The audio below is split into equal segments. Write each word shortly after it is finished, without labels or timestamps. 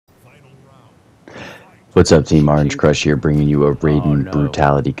What's up, Team Orange Crush here, bringing you a Raiden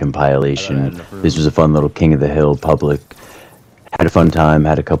Brutality compilation. This was a fun little King of the Hill public. Had a fun time,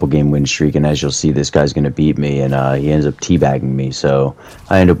 had a couple game win streak, and as you'll see, this guy's going to beat me, and he ends up teabagging me, so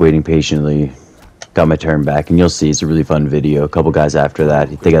I end up waiting patiently, got my turn back, and you'll see, it's a really fun video. A couple guys after that,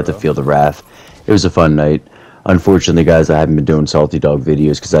 they got the Field of Wrath. It was a fun night. Unfortunately, guys, I haven't been doing Salty Dog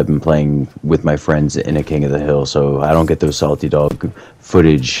videos because I've been playing with my friends in a King of the Hill, so I don't get those Salty Dog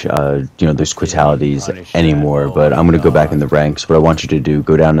footage, those quitalities anymore. But I'm going to go back in the ranks. What I want you to do,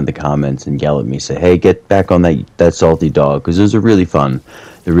 go down in the comments and yell at me. Say, hey, get back on that Salty Dog, because those are really fun.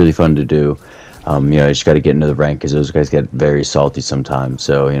 They're really fun to do. I just got to get into the rank because those guys get very salty sometimes.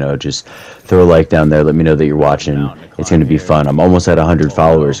 So, just throw a like down there. Let me know that you're watching. It's going to be fun. I'm almost at 100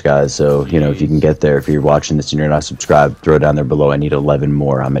 followers, guys. So, if you can get there, if you're watching this and you're not subscribed, throw it down there below. I need 11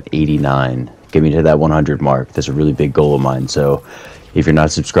 more. I'm at 89. Get me to that 100 mark. That's a really big goal of mine. So, if you're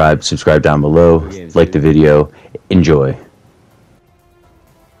not subscribed, subscribe down below. Like the video. Enjoy.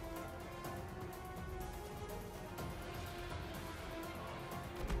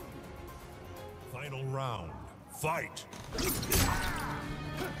 Final round. Fight!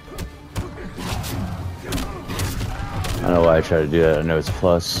 I don't know why I try to do that. I know it's a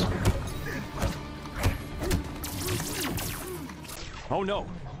plus. Oh no!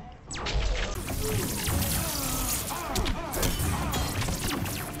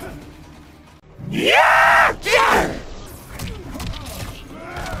 Yeah! Yeah!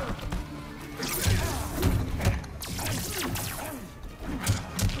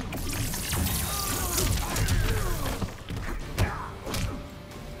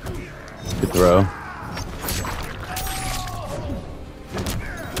 Good throw.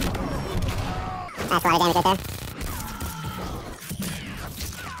 That's a lot of damage right there.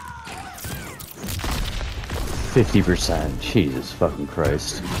 50%. Jesus fucking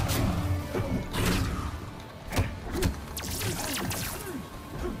Christ.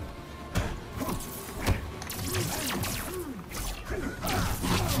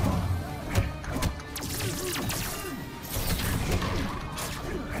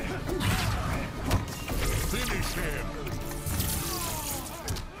 Finish him!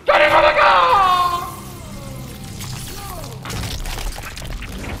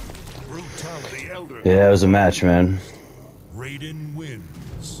 Brutality Elder. Yeah, it was a match, man. Raiden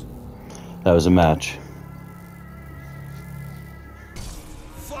wins. That was a match.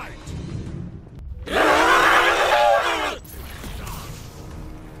 Fight!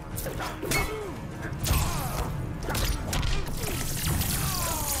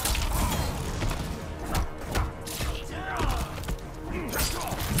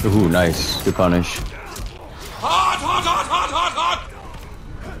 Ooh, nice. Good punish. Hot, hot, hot, hot, hot, hot!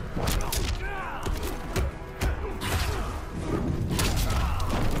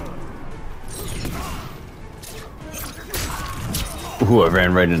 Ooh, I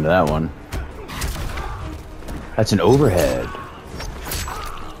ran right into that one. That's an overhead.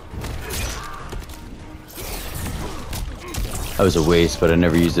 That was a waste, but I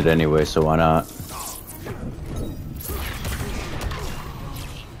never used it anyway, so why not?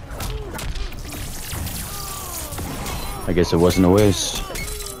 I guess it wasn't a waste.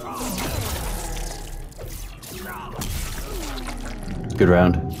 Good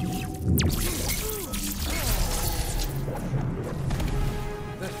round.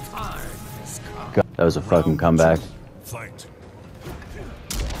 God, that was a fucking comeback. Fight.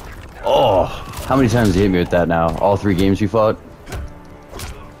 Oh, how many times did he hit me with that now? All 3 games we fought?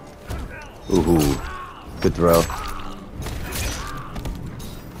 Ooh, good throw.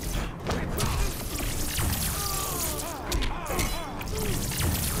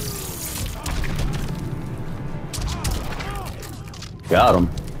 Got him.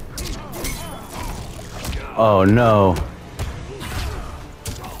 Oh no.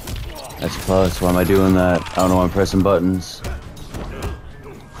 That's close. Why am I doing that? I don't know why I'm pressing buttons.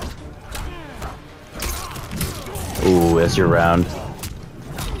 Ooh, that's your round.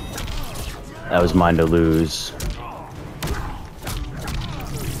 That was mine to lose.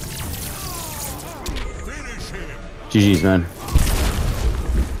 Finish him! GG's, man.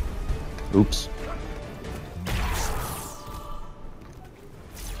 Oops.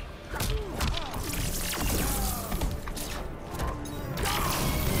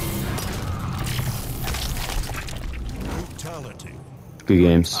 Brutality. Good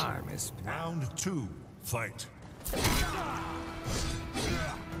games. Round 2. Fight.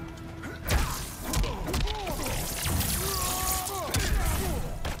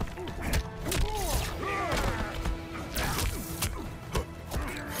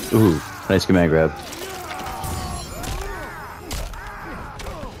 Ooh, nice command grab.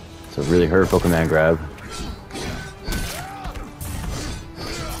 It's a really hurtful command grab.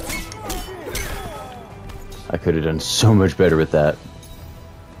 I could have done so much better with that.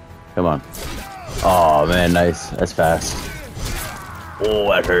 Come on. Oh man, nice. That's fast. Oh,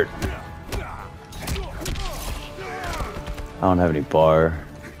 that hurt. I don't have any bar.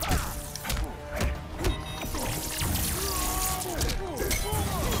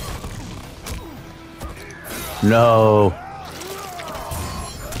 No.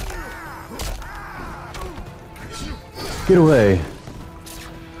 Get away.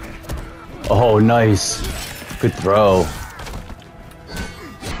 Oh, nice. Good throw.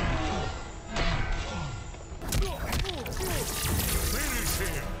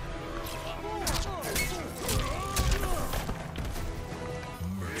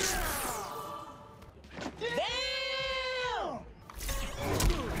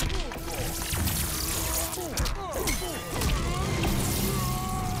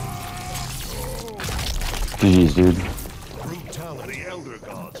 GG's, dude. Brutality. The Elder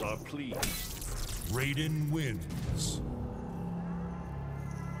Gods are pleased. Raiden wins.